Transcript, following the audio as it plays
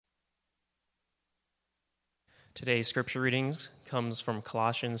Today's scripture readings comes from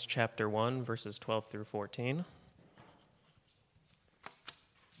Colossians chapter 1, verses 12 through 14.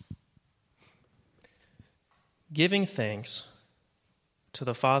 Giving thanks to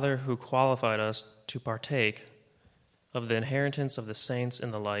the Father who qualified us to partake of the inheritance of the saints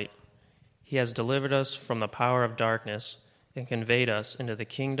in the light, He has delivered us from the power of darkness and conveyed us into the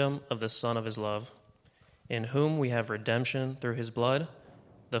kingdom of the Son of His love, in whom we have redemption through His blood,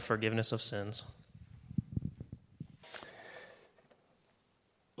 the forgiveness of sins.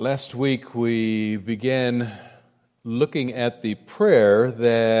 Last week we began looking at the prayer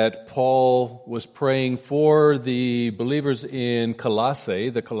that Paul was praying for the believers in Colossae,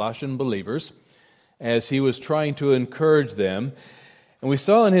 the Colossian believers, as he was trying to encourage them. And we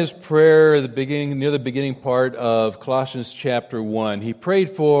saw in his prayer near the beginning part of Colossians chapter 1, he prayed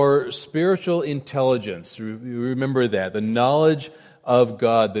for spiritual intelligence. You remember that, the knowledge of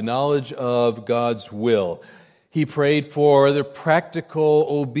God, the knowledge of God's will. He prayed for the practical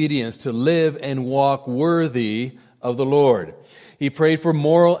obedience to live and walk worthy of the Lord. He prayed for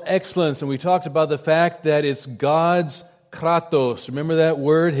moral excellence, and we talked about the fact that it's God's kratos, remember that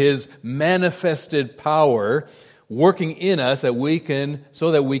word? His manifested power working in us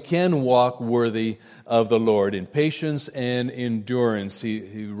so that we can walk worthy of the Lord in patience and endurance,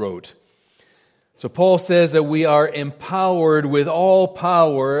 he wrote. So Paul says that we are empowered with all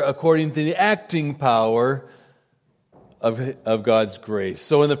power according to the acting power of God's grace.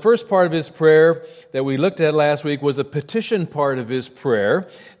 So in the first part of his prayer that we looked at last week was the petition part of his prayer,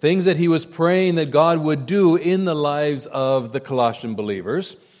 things that he was praying that God would do in the lives of the Colossian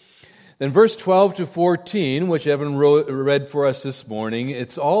believers. Then verse 12 to 14, which Evan read for us this morning,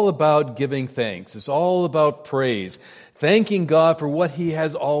 it's all about giving thanks. It's all about praise, thanking God for what He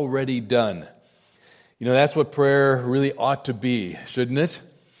has already done. You know, that's what prayer really ought to be, shouldn't it?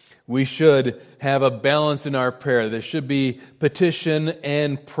 We should have a balance in our prayer. There should be petition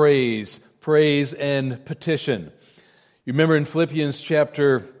and praise and petition. You remember in Philippians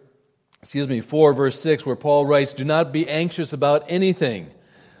chapter 4, verse 6, where Paul writes, "Do not be anxious about anything,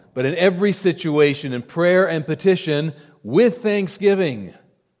 but in every situation, in prayer and petition, with thanksgiving,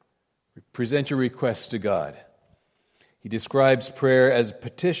 present your requests to God." He describes prayer as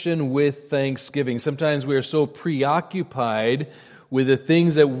petition with thanksgiving. Sometimes we are so preoccupied with the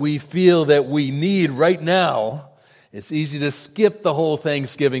things that we feel that we need right now, it's easy to skip the whole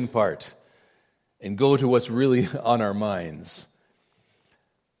Thanksgiving part and go to what's really on our minds.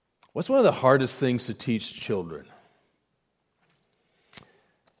 What's one of the hardest things to teach children?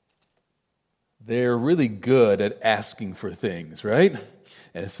 They're really good at asking for things, right?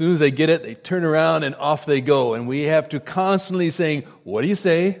 And as soon as they get it, they turn around and off they go. And we have to constantly saying, "What do you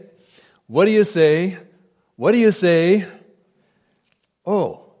say? What do you say? What do you say?"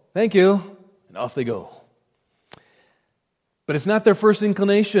 "Oh, thank you." And off they go. But it's not their first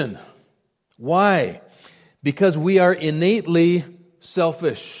inclination. Why? Because we are innately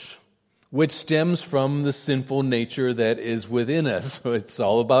selfish, which stems from the sinful nature that is within us. So it's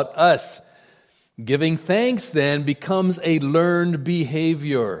all about us. Giving thanks then becomes a learned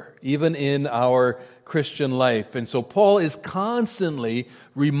behavior, even in our Christian life. And so Paul is constantly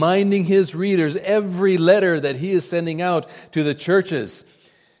reminding his readers every letter that he is sending out to the churches.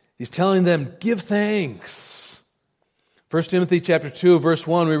 He's telling them, give thanks. 1 Timothy chapter 2, verse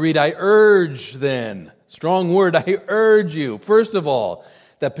 1, we read, "I urge then," strong word, "I urge you, first of all,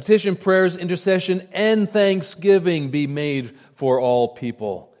 that petition, prayers, intercession, and thanksgiving be made for all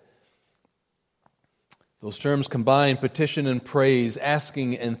people." Those terms combine petition and praise,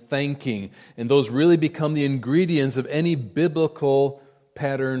 asking and thanking, and those really become the ingredients of any biblical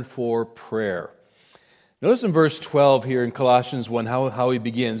pattern for prayer. Notice in verse 12 here in Colossians 1 how he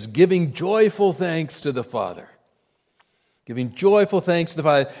begins, giving joyful thanks to the Father. Giving joyful thanks to the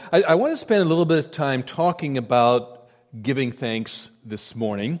Father. I want to spend a little bit of time talking about giving thanks this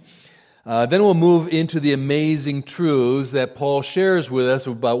morning. Then we'll move into the amazing truths that Paul shares with us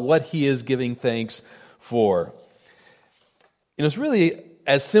about what he is giving thanks for. And it's really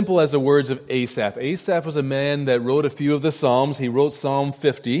as simple as the words of Asaph. Asaph was a man that wrote a few of the Psalms. He wrote Psalm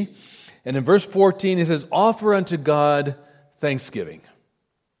 50. And in verse 14, he says, "Offer unto God thanksgiving."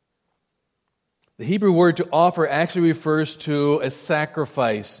 The Hebrew word to offer actually refers to a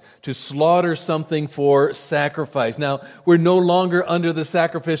sacrifice, to slaughter something for sacrifice. Now, we're no longer under the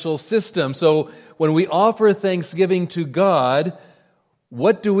sacrificial system. So when we offer thanksgiving to God,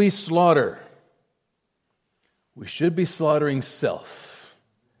 what do we slaughter? We should be slaughtering self.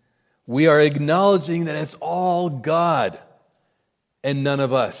 We are acknowledging that it's all God and none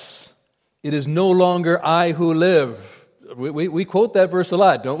of us. It is no longer I who live, We quote that verse a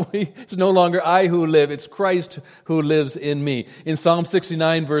lot, don't we? It's no longer I who live, it's Christ who lives in me. In Psalm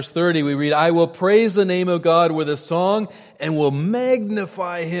 69, verse 30, we read, I will praise the name of God with a song and will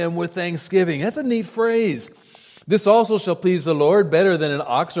magnify him with thanksgiving. That's a neat phrase. This also shall please the Lord better than an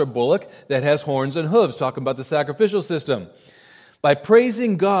ox or bullock that has horns and hooves, talking about the sacrificial system. By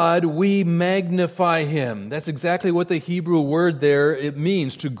praising God, we magnify him. That's exactly what the Hebrew word there, it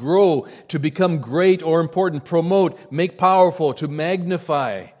means, to grow, to become great or important, promote, make powerful, to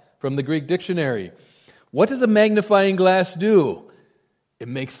magnify, from the Greek dictionary. What does a magnifying glass do? It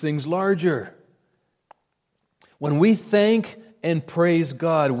makes things larger. When we thank and praise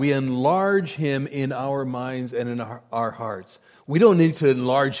God, we enlarge him in our minds and in our hearts. We don't need to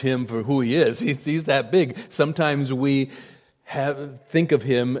enlarge him for who he is. He's that big. Sometimes we think of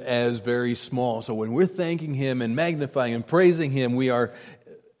him as very small. So when we're thanking him and magnifying and praising him, we are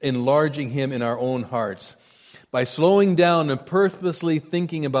enlarging him in our own hearts. By slowing down and purposely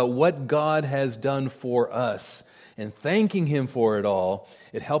thinking about what God has done for us and thanking him for it all,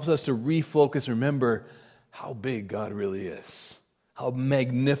 it helps us to refocus and remember how big God really is, how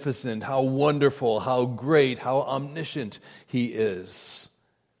magnificent, how wonderful, how great, how omniscient he is.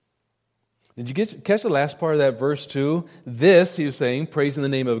 Did you catch the last part of that verse too? This, he was saying, praising the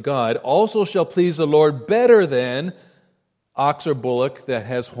name of God, also shall please the Lord better than ox or bullock that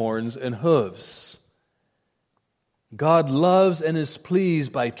has horns and hooves. God loves and is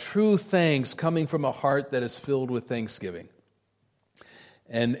pleased by true thanks coming from a heart that is filled with thanksgiving,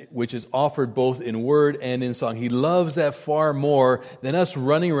 and which is offered both in word and in song. He loves that far more than us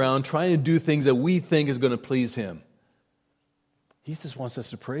running around trying to do things that we think is going to please him. He just wants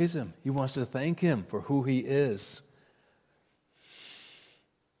us to praise him. He wants to thank him for who he is.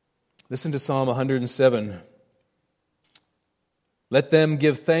 Listen to Psalm 107. Let them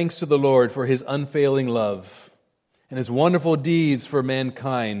give thanks to the Lord for his unfailing love and his wonderful deeds for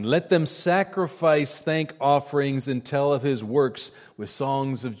mankind. Let them sacrifice thank offerings and tell of his works with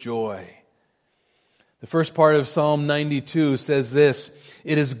songs of joy. The first part of Psalm 92 says this,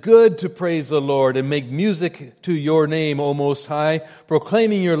 it is good to praise the Lord and make music to your name, O Most High,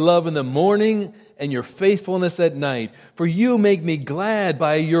 proclaiming your love in the morning and your faithfulness at night. For you make me glad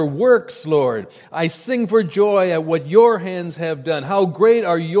by your works, Lord. I sing for joy at what your hands have done. How great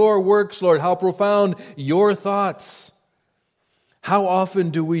are your works, Lord. How profound your thoughts. How often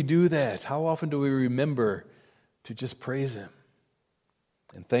do we do that? How often do we remember to just praise him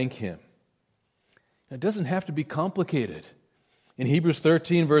and thank him? It doesn't have to be complicated. In Hebrews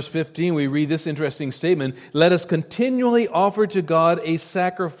 13, verse 15, we read this interesting statement, let us continually offer to God a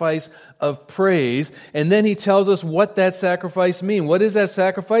sacrifice of praise. And then he tells us what that sacrifice means. What is that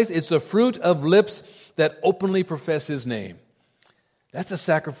sacrifice? It's the fruit of lips that openly profess his name. That's a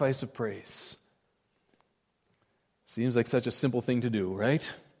sacrifice of praise. Seems like such a simple thing to do,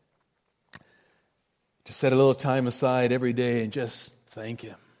 right? To set a little time aside every day and just thank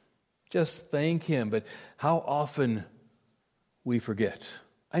him. Just thank him. But how often we forget.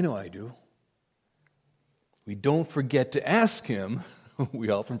 I know I do. We don't forget to ask him. We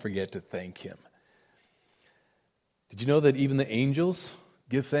often forget to thank him. Did you know that even the angels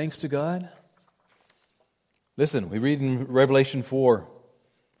give thanks to God? Listen, we read in Revelation 4,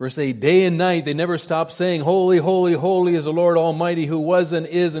 verse 8, day and night they never stop saying, holy, holy, holy is the Lord Almighty who was and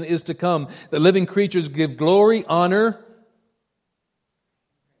is to come. The living creatures give glory, honor,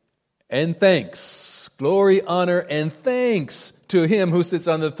 and thanks. Glory, honor, and thanks to him who sits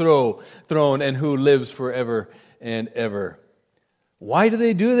on the throne and who lives forever and ever. Why do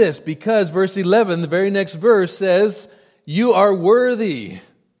they do this? Because verse 11, the very next verse says, you are worthy.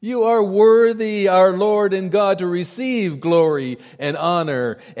 You are worthy, our Lord and God, to receive glory and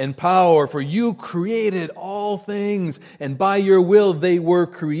honor and power, for you created all things, and by your will they were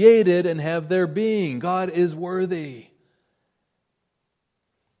created and have their being. God is worthy.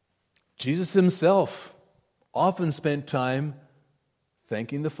 Jesus himself often spent time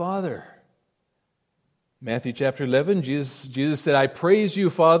thanking the Father. Matthew chapter 11, Jesus said, I praise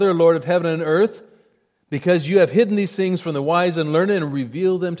you, Father, Lord of heaven and earth, because you have hidden these things from the wise and learned and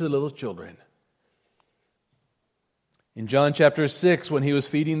revealed them to the little children. In John chapter 6, when he was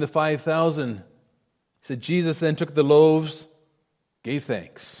feeding the 5,000, he said, Jesus then took the loaves, gave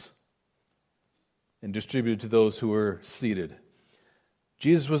thanks, and distributed to those who were seated.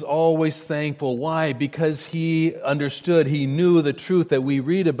 Jesus was always thankful. Why? Because he understood, he knew the truth that we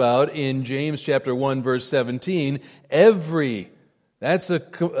read about in James chapter 1, verse 17. That's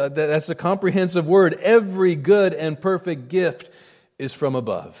a comprehensive word. Every good and perfect gift is from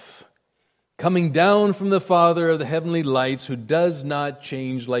above, coming down from the Father of the heavenly lights, who does not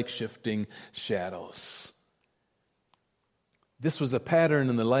change like shifting shadows. This was a pattern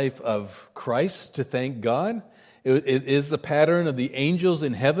in the life of Christ to thank God. It is the pattern of the angels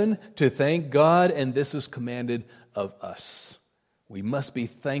in heaven to thank God, and this is commanded of us. We must be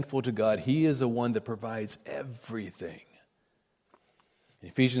thankful to God. He is the one that provides everything. In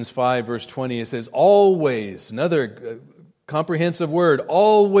Ephesians 5, verse 20, it says, always, another comprehensive word,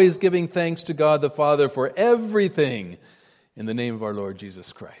 always giving thanks to God the Father for everything in the name of our Lord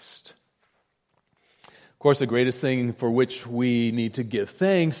Jesus Christ. Of course, the greatest thing for which we need to give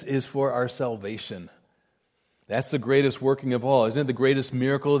thanks is for our salvation. That's the greatest working of all. Isn't it the greatest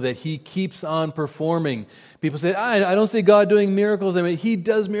miracle that He keeps on performing? People say, I don't see God doing miracles. I mean, He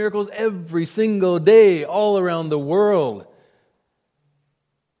does miracles every single day, all around the world.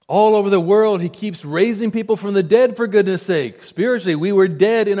 All over the world, He keeps raising people from the dead, for goodness sake. Spiritually, we were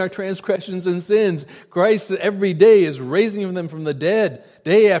dead in our transgressions and sins. Christ every day is raising them from the dead.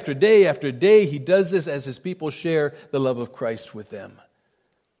 Day after day after day, He does this as His people share the love of Christ with them.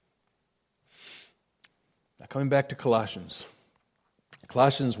 Now, coming back to Colossians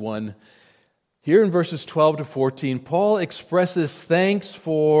 1, here in verses 12 to 14, Paul expresses thanks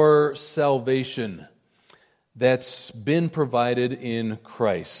for salvation that's been provided in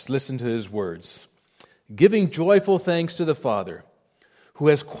Christ. Listen to his words. Giving joyful thanks to the Father, who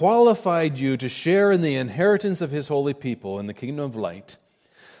has qualified you to share in the inheritance of His holy people in the kingdom of light.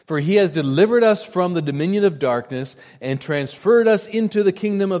 For He has delivered us from the dominion of darkness and transferred us into the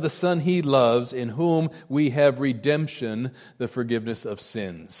kingdom of the Son He loves, in whom we have redemption, the forgiveness of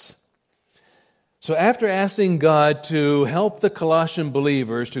sins. So after asking God to help the Colossian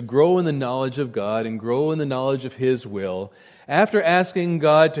believers to grow in the knowledge of God and grow in the knowledge of His will, after asking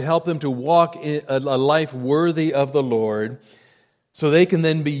God to help them to walk in a life worthy of the Lord, so they can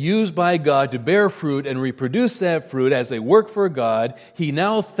then be used by God to bear fruit and reproduce that fruit as they work for God, He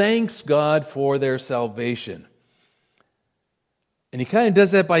now thanks God for their salvation. And He kind of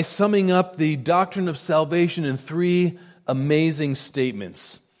does that by summing up the doctrine of salvation in three amazing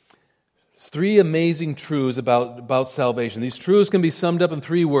statements. Three amazing truths about salvation. These truths can be summed up in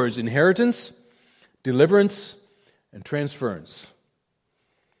three words: inheritance, deliverance, and transference.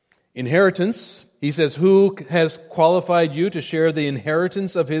 Inheritance, he says, who has qualified you to share the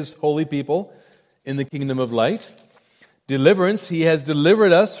inheritance of His holy people in the kingdom of light? Deliverance, He has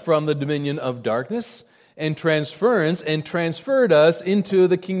delivered us from the dominion of darkness. And transference, and transferred us into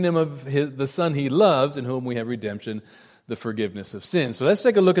the kingdom of the Son He loves, in whom we have redemption, the forgiveness of sins. So let's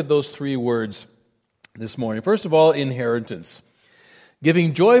take a look at those three words this morning. First of all, inheritance.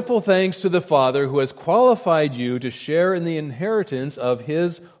 Giving joyful thanks to the Father, who has qualified you to share in the inheritance of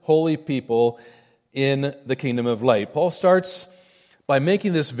His holy people in the kingdom of light. Paul starts by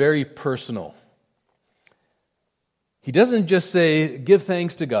making this very personal. He doesn't just say, give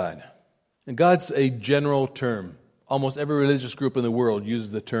thanks to God. And God's a general term. Almost every religious group in the world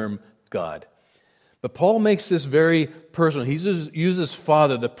uses the term God. But Paul makes this very personal. He uses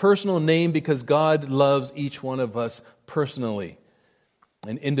Father, the personal name, because God loves each one of us personally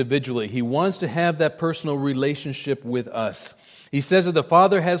and individually. He wants to have that personal relationship with us. He says that the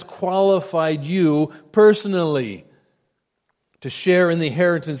Father has qualified you personally to share in the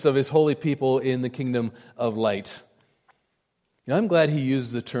inheritance of His holy people in the kingdom of light. You know, I'm glad he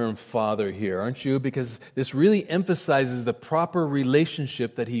used the term Father here, aren't you? Because this really emphasizes the proper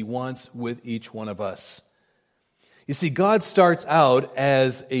relationship that He wants with each one of us. You see, God starts out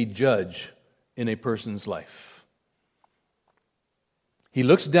as a judge in a person's life. He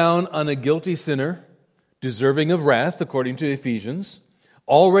looks down on a guilty sinner, deserving of wrath, according to Ephesians,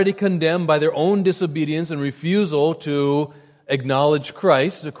 already condemned by their own disobedience and refusal to acknowledge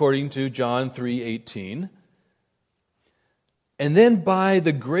Christ, according to John 3:18. And then by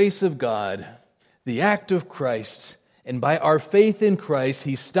the grace of God, the act of Christ, and by our faith in Christ,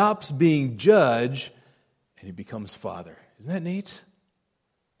 He stops being judge and He becomes Father. Isn't that neat?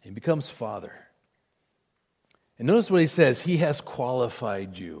 He becomes Father. And notice what He says, He has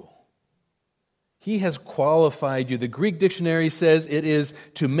qualified you. He has qualified you. The Greek dictionary says it is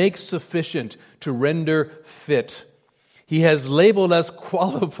to make sufficient, to render fit. He has labeled us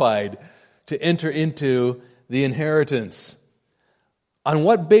qualified to enter into the inheritance. On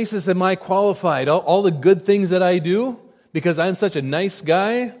what basis am I qualified? All the good things that I do? Because I'm such a nice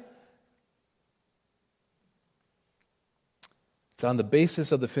guy? It's on the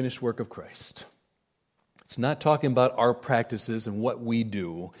basis of the finished work of Christ. It's not talking about our practices and what we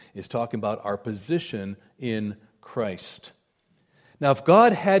do. It's talking about our position in Christ. Now, if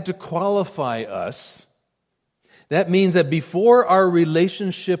God had to qualify us, that means that before our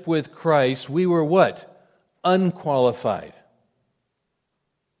relationship with Christ, we were what? Unqualified.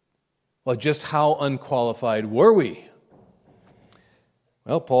 Well, just how unqualified were we?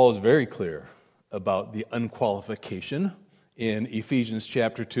 Well, Paul is very clear about the unqualification in Ephesians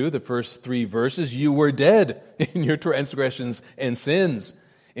chapter 2, the first 3 verses. You were dead in your transgressions and sins,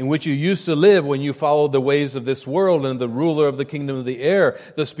 in which you used to live when you followed the ways of this world and the ruler of the kingdom of the air,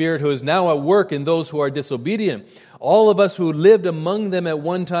 the spirit who is now at work in those who are disobedient. All of us who lived among them at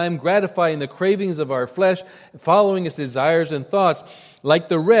one time, gratifying the cravings of our flesh, following its desires and thoughts. Like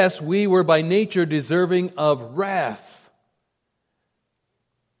the rest, we were by nature deserving of wrath.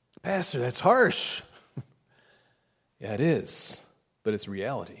 Pastor, that's harsh. Yeah, it is, but it's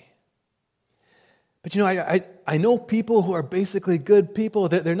reality. But I know people who are basically good people.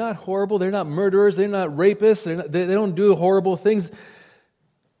 They're not horrible. They're not murderers. They're not rapists. They don't do horrible things.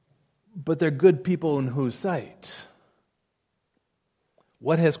 But they're good people in whose sight?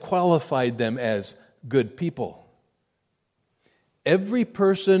 What has qualified them as good people? Every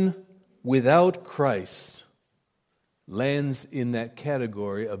person without Christ lands in that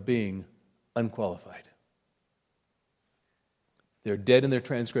category of being unqualified. They're dead in their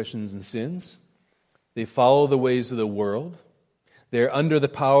transgressions and sins. They follow the ways of the world. They're under the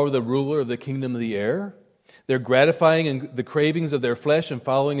power of the ruler of the kingdom of the air. They're gratifying the cravings of their flesh and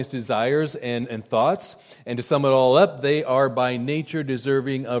following its desires and thoughts. And to sum it all up, they are by nature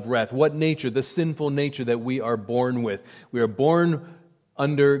deserving of wrath. What nature? The sinful nature that we are born with. We are born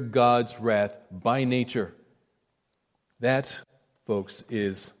under God's wrath by nature. That, folks,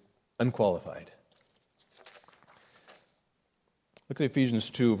 is unqualified. Look at Ephesians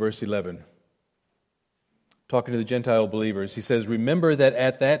 2, verse 11. Talking to the Gentile believers, he says, "Remember that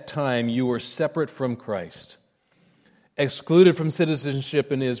at that time you were separate from Christ, excluded from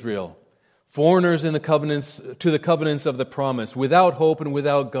citizenship in Israel, foreigners in the covenants of the promise, without hope and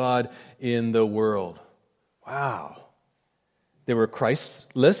without God in the world." Wow. They were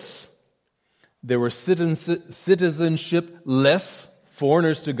Christless. They were citizenshipless,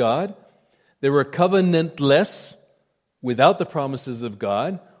 foreigners to God. They were covenantless, without the promises of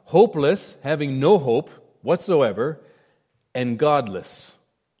God, hopeless, having no hope whatsoever, and godless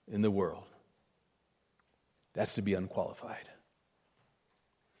in the world. That's to be unqualified.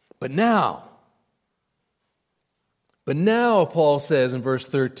 But now, Paul says in verse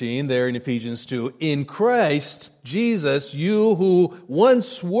 13, there in Ephesians 2, "In Christ Jesus, you who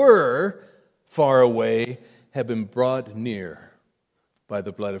once were far away have been brought near by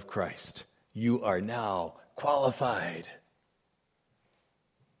the blood of Christ." You are now qualified.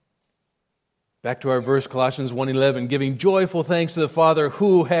 Back to our verse, Colossians 1:11, "Giving joyful thanks to the Father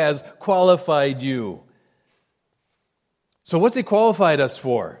who has qualified you." So what's He qualified us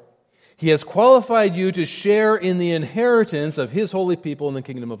for? He has qualified you to share in the inheritance of His holy people in the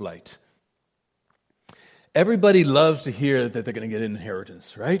kingdom of light. Everybody loves to hear that they're going to get an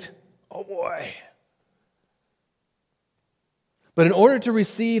inheritance, right? Oh boy. But in order to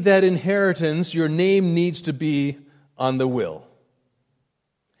receive that inheritance, your name needs to be on the will.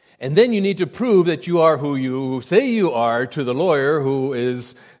 And then you need to prove that you are who you say you are to the lawyer who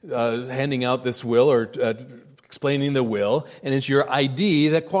is handing out this will or explaining the will, and it's your ID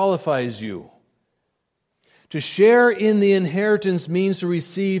that qualifies you. To share in the inheritance means to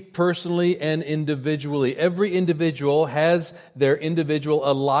receive personally and individually. Every individual has their individual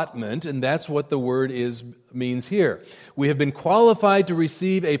allotment, and that's what the word means here. We have been qualified to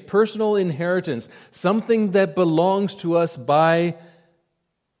receive a personal inheritance, something that belongs to us by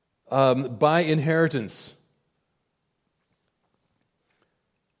inheritance.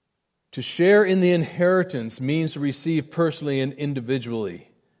 To share in the inheritance means to receive personally and individually.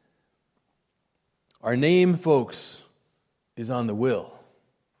 Our name, folks, is on the will.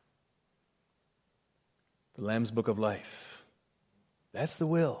 The Lamb's Book of Life. That's the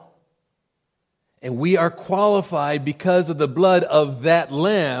will. And we are qualified because of the blood of that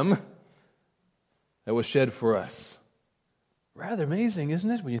Lamb that was shed for us. Rather amazing, isn't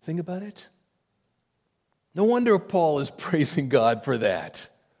it, when you think about it? No wonder Paul is praising God for that.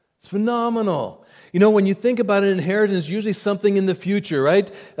 It's phenomenal. You know, when you think about an inheritance, usually something in the future, right?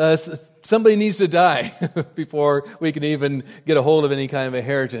 Somebody needs to die before we can even get a hold of any kind of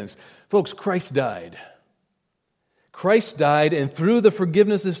inheritance. Folks, Christ died. Christ died, and through the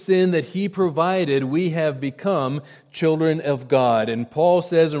forgiveness of sin that He provided, we have become children of God. And Paul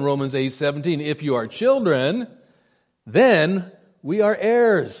says in Romans 8:17, if you are children, then we are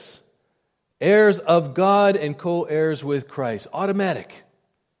heirs. Heirs of God and co-heirs with Christ. Automatic.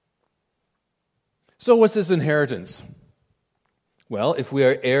 So what's this inheritance? Well, if we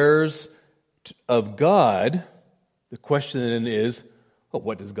are heirs of God, the question then is, well,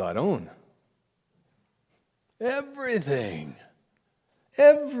 what does God own? Everything.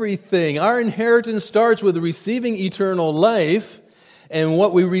 Everything. Our inheritance starts with receiving eternal life, And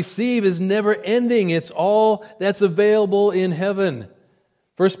what we receive is never ending. It's all that's available in heaven.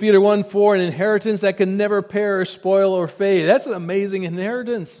 1 Peter 1:4, an inheritance that can never perish, spoil, or fade. That's an amazing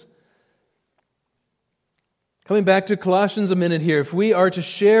inheritance. Coming back to Colossians a minute here. If we are to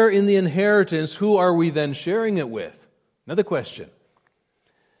share in the inheritance, who are we then sharing it with? Another question.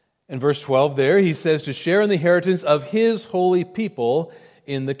 In verse 12 there, he says to share in the inheritance of His holy people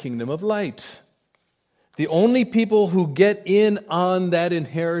in the kingdom of light. The only people who get in on that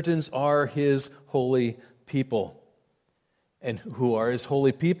inheritance are His holy people. And who are His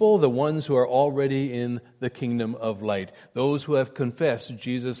holy people? The ones who are already in the kingdom of light. Those who have confessed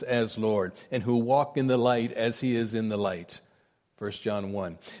Jesus as Lord and who walk in the light as He is in the light. 1 John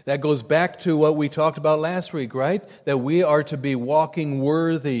 1. That goes back to what we talked about last week, right? That we are to be walking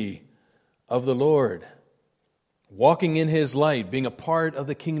worthy of the Lord. Walking in His light, being a part of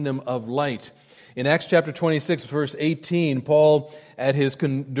the kingdom of light. In Acts chapter 26, verse 18, Paul,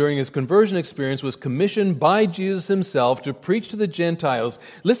 during his conversion experience, was commissioned by Jesus Himself to preach to the Gentiles.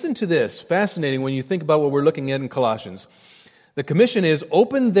 Listen to this, fascinating when you think about what we're looking at in Colossians. The commission is,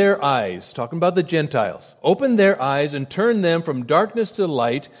 open their eyes, talking about the Gentiles, open their eyes and turn them from darkness to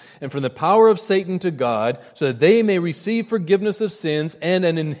light and from the power of Satan to God, so that they may receive forgiveness of sins and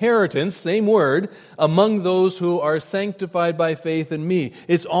an inheritance, same word, among those who are sanctified by faith in me.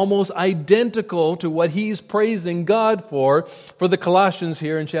 It's almost identical to what he's praising God for the Colossians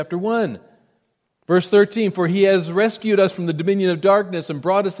here in chapter 1. Verse 13, for He has rescued us from the dominion of darkness and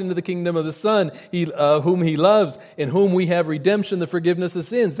brought us into the kingdom of the Son, whom He loves, in whom we have redemption, the forgiveness of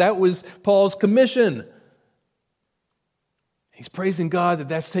sins. That was Paul's commission. He's praising God that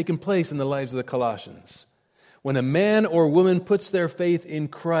that's taken place in the lives of the Colossians. When a man or woman puts their faith in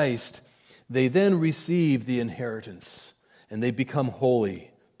Christ, they then receive the inheritance, and they become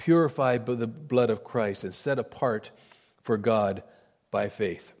holy, purified by the blood of Christ, and set apart for God by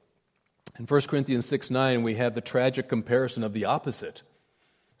faith. In 1 Corinthians 6:9, we have the tragic comparison of the opposite.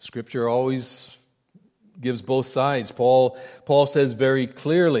 Scripture always gives both sides. Paul says very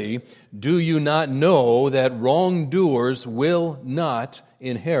clearly, do you not know that wrongdoers will not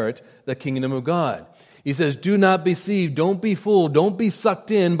inherit the kingdom of God? He says, do not be deceived, don't be fooled, don't be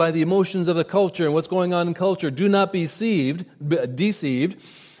sucked in by the emotions of the culture and what's going on in culture. Do not be deceived.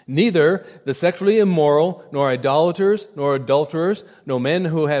 Neither the sexually immoral, nor idolaters, nor adulterers, nor men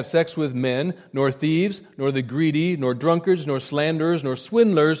who have sex with men, nor thieves, nor the greedy, nor drunkards, nor slanderers, nor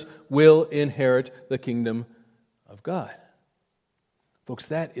swindlers will inherit the kingdom of God. Folks,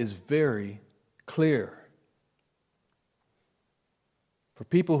 that is very clear. For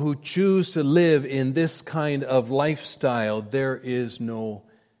people who choose to live in this kind of lifestyle, there is no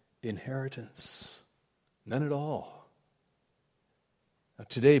inheritance. None at all.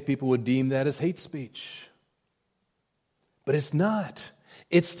 Today, people would deem that as hate speech. But it's not.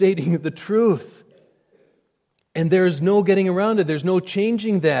 It's stating the truth. And there's no getting around it. There's no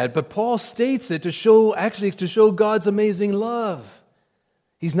changing that. But Paul states it to show God's amazing love.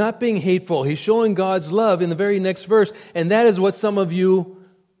 He's not being hateful. He's showing God's love in the very next verse. And that is what some of you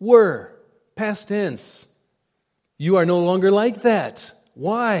were. Past tense. You are no longer like that.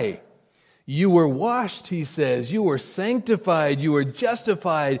 Why? You were washed, he says. You were sanctified. You were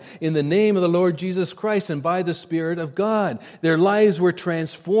justified in the name of the Lord Jesus Christ and by the Spirit of God. Their lives were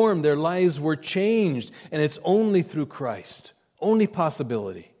transformed. Their lives were changed. And it's only through Christ. Only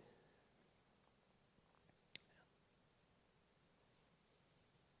possibility.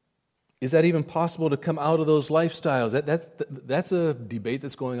 Is that even possible to come out of those lifestyles? That's a debate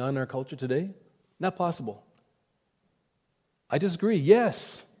that's going on in our culture today. Not possible. I disagree.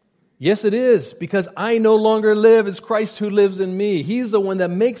 Yes. Yes, it is, because I no longer live, it's Christ who lives in me. He's the one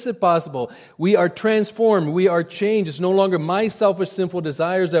that makes it possible. We are transformed. We are changed. It's no longer my selfish, sinful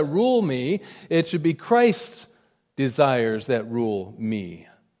desires that rule me. It should be Christ's desires that rule me.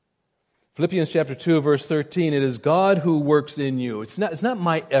 Philippians chapter 2, verse 13, it is God who works in you. It's not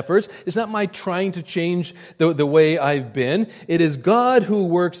my efforts. It's not my trying to change the way I've been. It is God who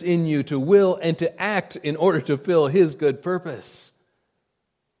works in you to will and to act in order to fulfill His good purpose.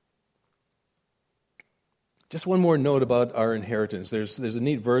 Just one more note about our inheritance. There's a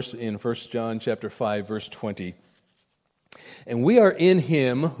neat verse in 1 John chapter 5, verse 20. And we are in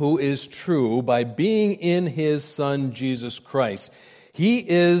Him who is true by being in His Son, Jesus Christ. He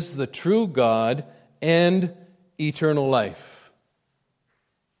is the true God and eternal life.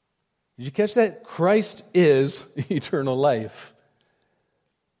 Did you catch that? Christ is eternal life.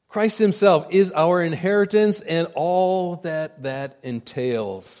 Christ Himself is our inheritance and all that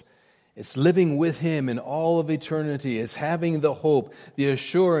entails. It's living with Him in all of eternity. It's having the hope, the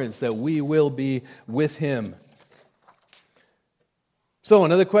assurance that we will be with Him. So,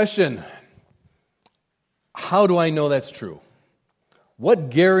 another question. How do I know that's true? What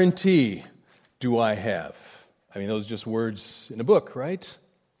guarantee do I have? I mean, those are just words in a book, right?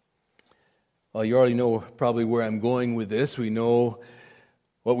 Well, you already know probably where I'm going with this. We know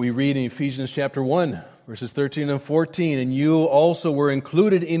what we read in Ephesians chapter 1, verses 13 and 14. And you also were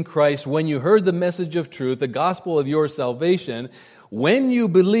included in Christ when you heard the message of truth, the gospel of your salvation. When you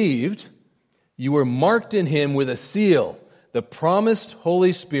believed, you were marked in Him with a seal, the promised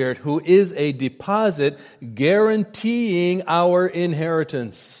Holy Spirit, who is a deposit guaranteeing our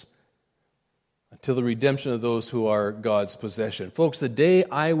inheritance until the redemption of those who are God's possession. Folks, the day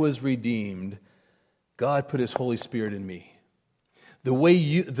I was redeemed, God put His Holy Spirit in me.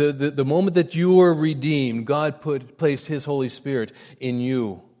 The moment that you were redeemed, God placed His Holy Spirit in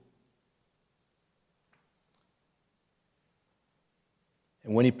you.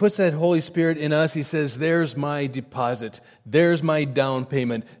 And when He puts that Holy Spirit in us, He says, there's my deposit, there's my down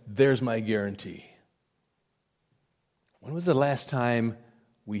payment, there's my guarantee. When was the last time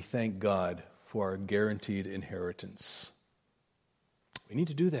we thanked God for our guaranteed inheritance? We need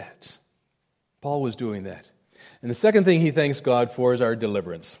to do that. Paul was doing that. And the second thing he thanks God for is our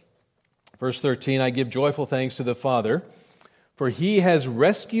deliverance. Verse 13, I give joyful thanks to the Father, for He has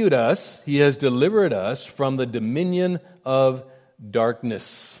rescued us, He has delivered us from the dominion of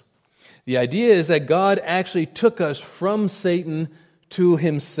darkness. The idea is that God actually took us from Satan to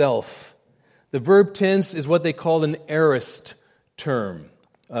Himself. The verb tense is what they call an aorist tense.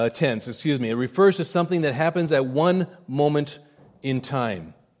 It refers to something that happens at one moment in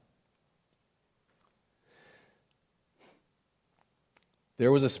time.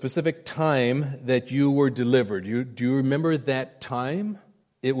 There was a specific time that you were delivered. Do you remember that time?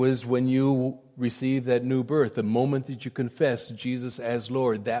 It was when you received that new birth, the moment that you confessed Jesus as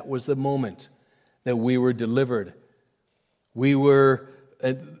Lord. That was the moment that we were delivered. We were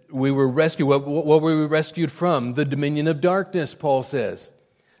rescued. What were we rescued from? The dominion of darkness, Paul says.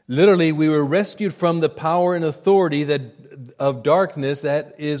 Literally, we were rescued from the power and authority of darkness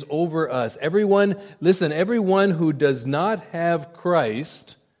that is over us. Everyone who does not have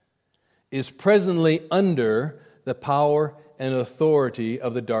Christ is presently under the power and authority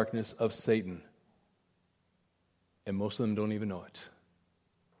of the darkness of Satan. And most of them don't even know it.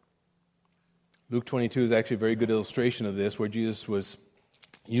 Luke 22 is actually a very good illustration of this, where Jesus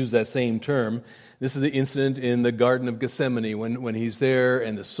used that same term. This is the incident in the Garden of Gethsemane when He's there,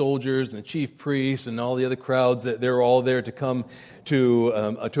 and the soldiers and the chief priests and all the other crowds, that they're all there to come to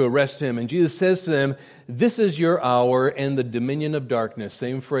arrest Him. And Jesus says to them, "This is your hour and the dominion of darkness."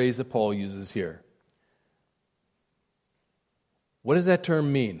 Same phrase that Paul uses here. What does that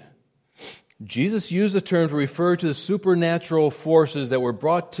term mean? Jesus used the term to refer to the supernatural forces that were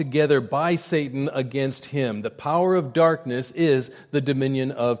brought together by Satan against Him. The power of darkness is the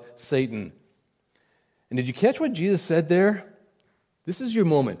dominion of Satan. And did you catch what Jesus said there? This is your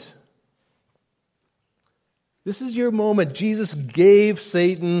moment. This is your moment. Jesus gave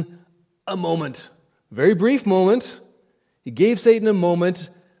Satan a moment. A very brief moment. He gave Satan a moment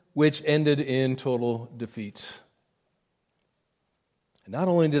which ended in total defeat. Not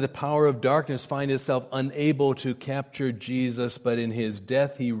only did the power of darkness find itself unable to capture Jesus, but in His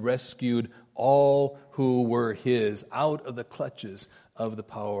death He rescued all who were His out of the clutches of the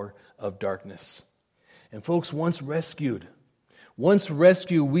power of darkness. And folks, once rescued,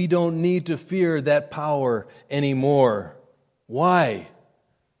 we don't need to fear that power anymore. Why?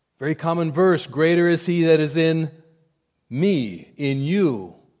 Very common verse, greater is He that is in me, in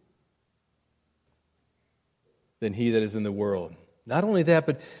you, than he that is in the world. Not only that,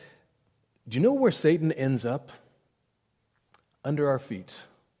 but do you know where Satan ends up? Under our feet.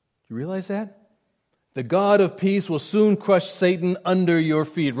 Do you realize that? The God of peace will soon crush Satan under your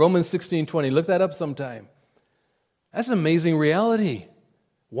feet. Romans 16:20. Look that up sometime. That's an amazing reality.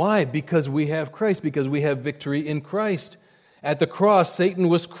 Why? Because we have Christ. Because we have victory in Christ. At the cross, Satan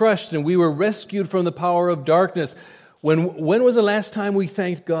was crushed and we were rescued from the power of darkness. When was the last time we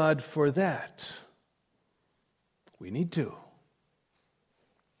thanked God for that? We need to.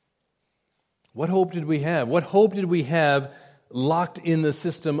 What hope did we have? What hope did we have locked in the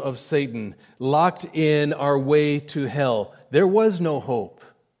system of Satan, locked in our way to hell? There was no hope.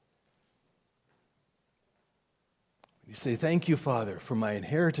 You say, thank you, Father, for my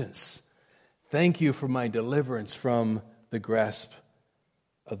inheritance. Thank you for my deliverance from the grasp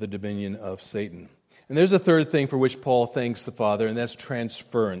of the dominion of Satan. And there's a third thing for which Paul thanks the Father, and that's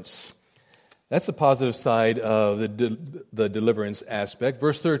transference. That's the positive side of the deliverance aspect.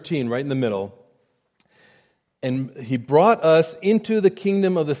 Verse 13, right in the middle. And He brought us into the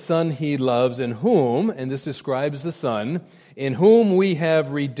kingdom of the Son He loves, in whom, and this describes the Son, in whom we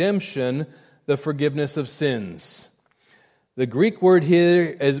have redemption, the forgiveness of sins. The Greek word here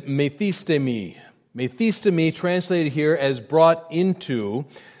is methistemi. Methistemi, translated here as brought into,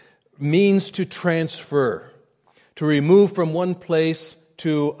 means to transfer, to remove from one place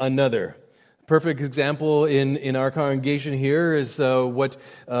to another. Perfect example in our congregation here is what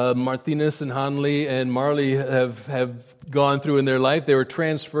Martinez and Hanley and Marley have gone through in their life. They were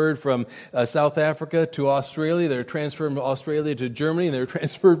transferred from South Africa to Australia. They were transferred from Australia to Germany. And they were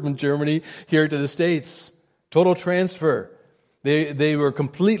transferred from Germany here to the States. Total transfer. They were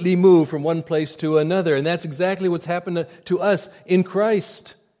completely moved from one place to another. And that's exactly what's happened to us in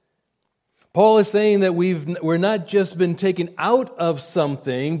Christ. Paul is saying that we're not just been taken out of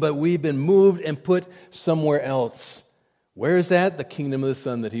something, but we've been moved and put somewhere else. Where is that? The kingdom of the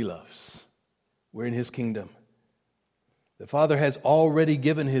Son that He loves. We're in His kingdom. The Father has already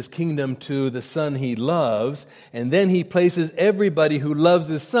given His kingdom to the Son He loves, and then He places everybody who loves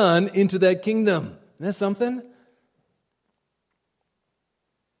His Son into that kingdom. Isn't that something?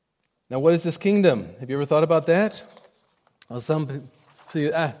 Now, what is this kingdom? Have you ever thought about that? Well, some people see,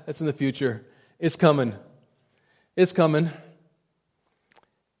 that's in the future. It's coming. It's coming.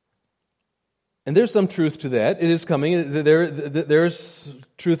 And there's some truth to that. It is coming. There's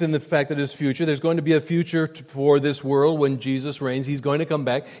truth in the fact that it's future. There's going to be a future for this world when Jesus reigns. He's going to come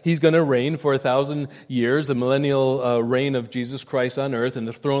back. He's going to reign for 1,000 years, the millennial reign of Jesus Christ on earth, and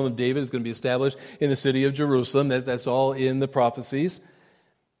the throne of David is going to be established in the city of Jerusalem. That's all in the prophecies.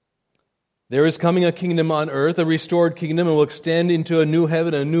 There is coming a kingdom on earth, a restored kingdom, and will extend into a new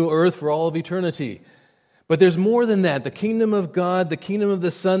heaven, a new earth for all of eternity. But there's more than that. The kingdom of God, the kingdom of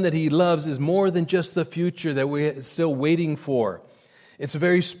the Son that He loves, is more than just the future that we're still waiting for. It's a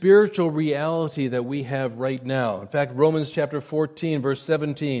very spiritual reality that we have right now. In fact, Romans chapter 14, verse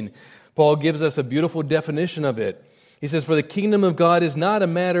 17, Paul gives us a beautiful definition of it. He says, "For the kingdom of God is not a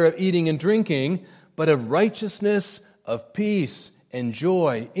matter of eating and drinking, but of righteousness, of peace, and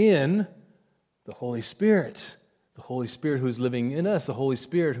joy in the Holy Spirit." The Holy Spirit who is living in us, the Holy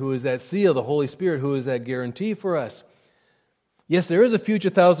Spirit who is that seal, the Holy Spirit who is that guarantee for us. Yes, there is a future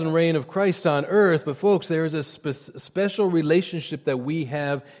 1,000 reign of Christ on earth, but folks, there is a special relationship that we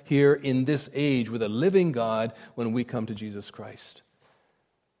have here in this age with a living God when we come to Jesus Christ.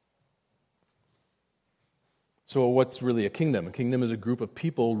 So what's really a kingdom? A kingdom is a group of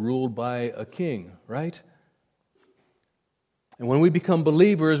people ruled by a king, right? And when we become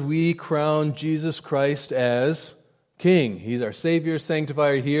believers, we crown Jesus Christ as King. He's our Savior,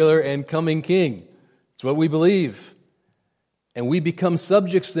 Sanctifier, Healer, and coming King. It's what we believe. And we become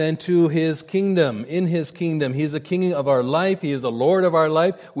subjects then to His kingdom. In His kingdom, He is the King of our life. He is the Lord of our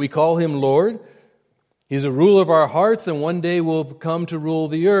life. We call Him Lord. He's a ruler of our hearts, and one day will come to rule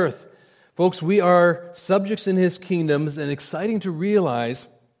the earth. Folks, we are subjects in His kingdoms, and exciting to realize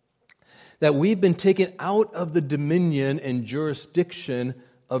that we've been taken out of the dominion and jurisdiction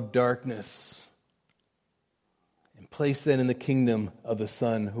of darkness and placed then in the kingdom of the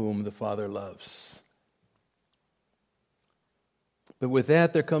Son whom the Father loves. But with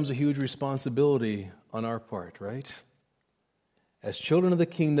that, there comes a huge responsibility on our part, right? As children of the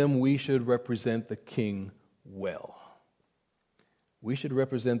kingdom, we should represent the King well. We should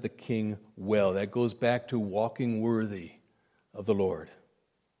represent the King well. That goes back to walking worthy of the Lord.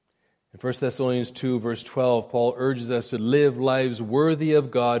 In 1 Thessalonians 2, verse 12, Paul urges us to live lives worthy of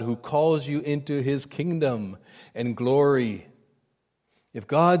God who calls you into His kingdom and glory. If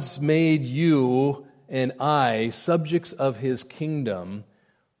God's made you and I subjects of His kingdom,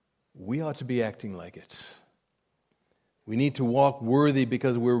 we ought to be acting like it. We need to walk worthy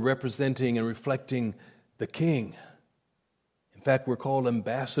because we're representing and reflecting the King. In fact, we're called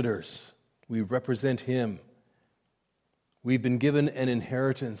ambassadors. We represent Him. We've been given an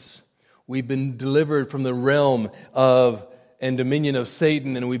inheritance. We've been delivered from the realm of and dominion of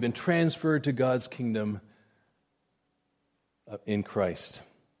Satan, and we've been transferred to God's kingdom in Christ.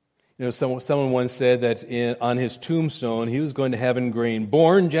 You know, someone once said that on his tombstone, he was going to have engrained,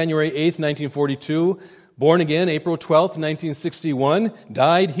 born January 8th, 1942, born again April 12th, 1961,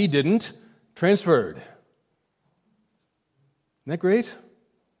 died, he didn't, transferred. Isn't that great?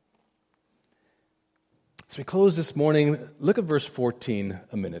 As we close this morning, look at verse 14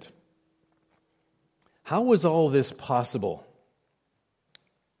 a minute. How was all this possible?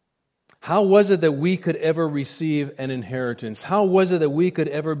 How was it that we could ever receive an inheritance? How was it that we could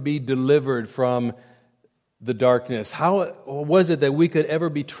ever be delivered from the darkness? How was it that we could ever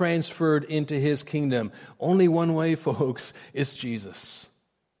be transferred into His kingdom? Only one way, folks, it's Jesus.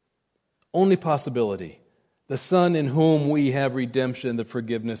 Only possibility. The Son in whom we have redemption, the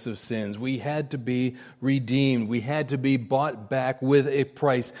forgiveness of sins. We had to be redeemed. We had to be bought back with a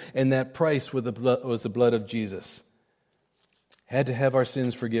price, and that price was the blood of Jesus. Had to have our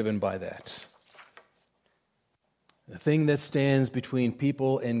sins forgiven by that. The thing that stands between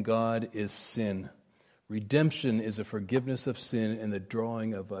people and God is sin. Redemption is a forgiveness of sin and the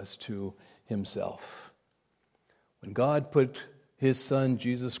drawing of us to Himself. When God put His Son,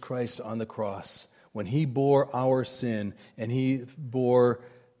 Jesus Christ, on the cross, when He bore our sin and He bore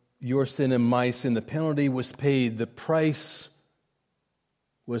your sin and my sin, the penalty was paid, the price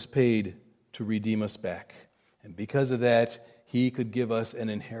was paid to redeem us back. And because of that, He could give us an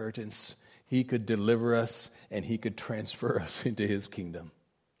inheritance. He could deliver us, and He could transfer us into His kingdom.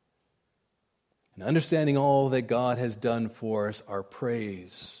 And understanding all that God has done for us, our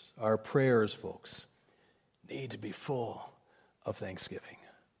prayers, folks, need to be full of thanksgiving.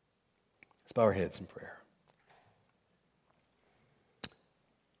 Let's bow our heads in prayer.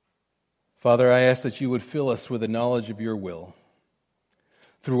 Father, I ask that You would fill us with the knowledge of Your will,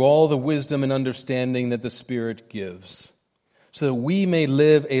 through all the wisdom and understanding that the Spirit gives, so that we may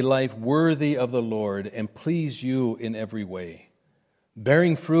live a life worthy of the Lord and please You in every way,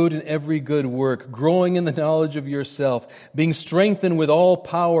 bearing fruit in every good work, growing in the knowledge of Yourself, being strengthened with all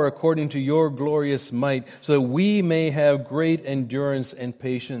power according to Your glorious might, so that we may have great endurance and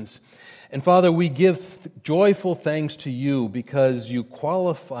patience. And Father, we give joyful thanks to You because You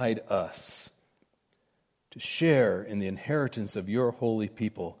qualified us to share in the inheritance of Your holy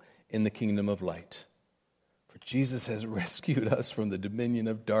people in the kingdom of light. For Jesus has rescued us from the dominion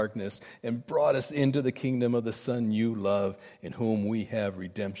of darkness and brought us into the kingdom of the Son You love, in whom we have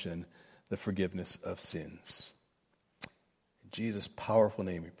redemption, the forgiveness of sins. In Jesus' powerful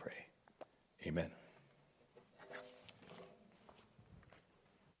name we pray. Amen.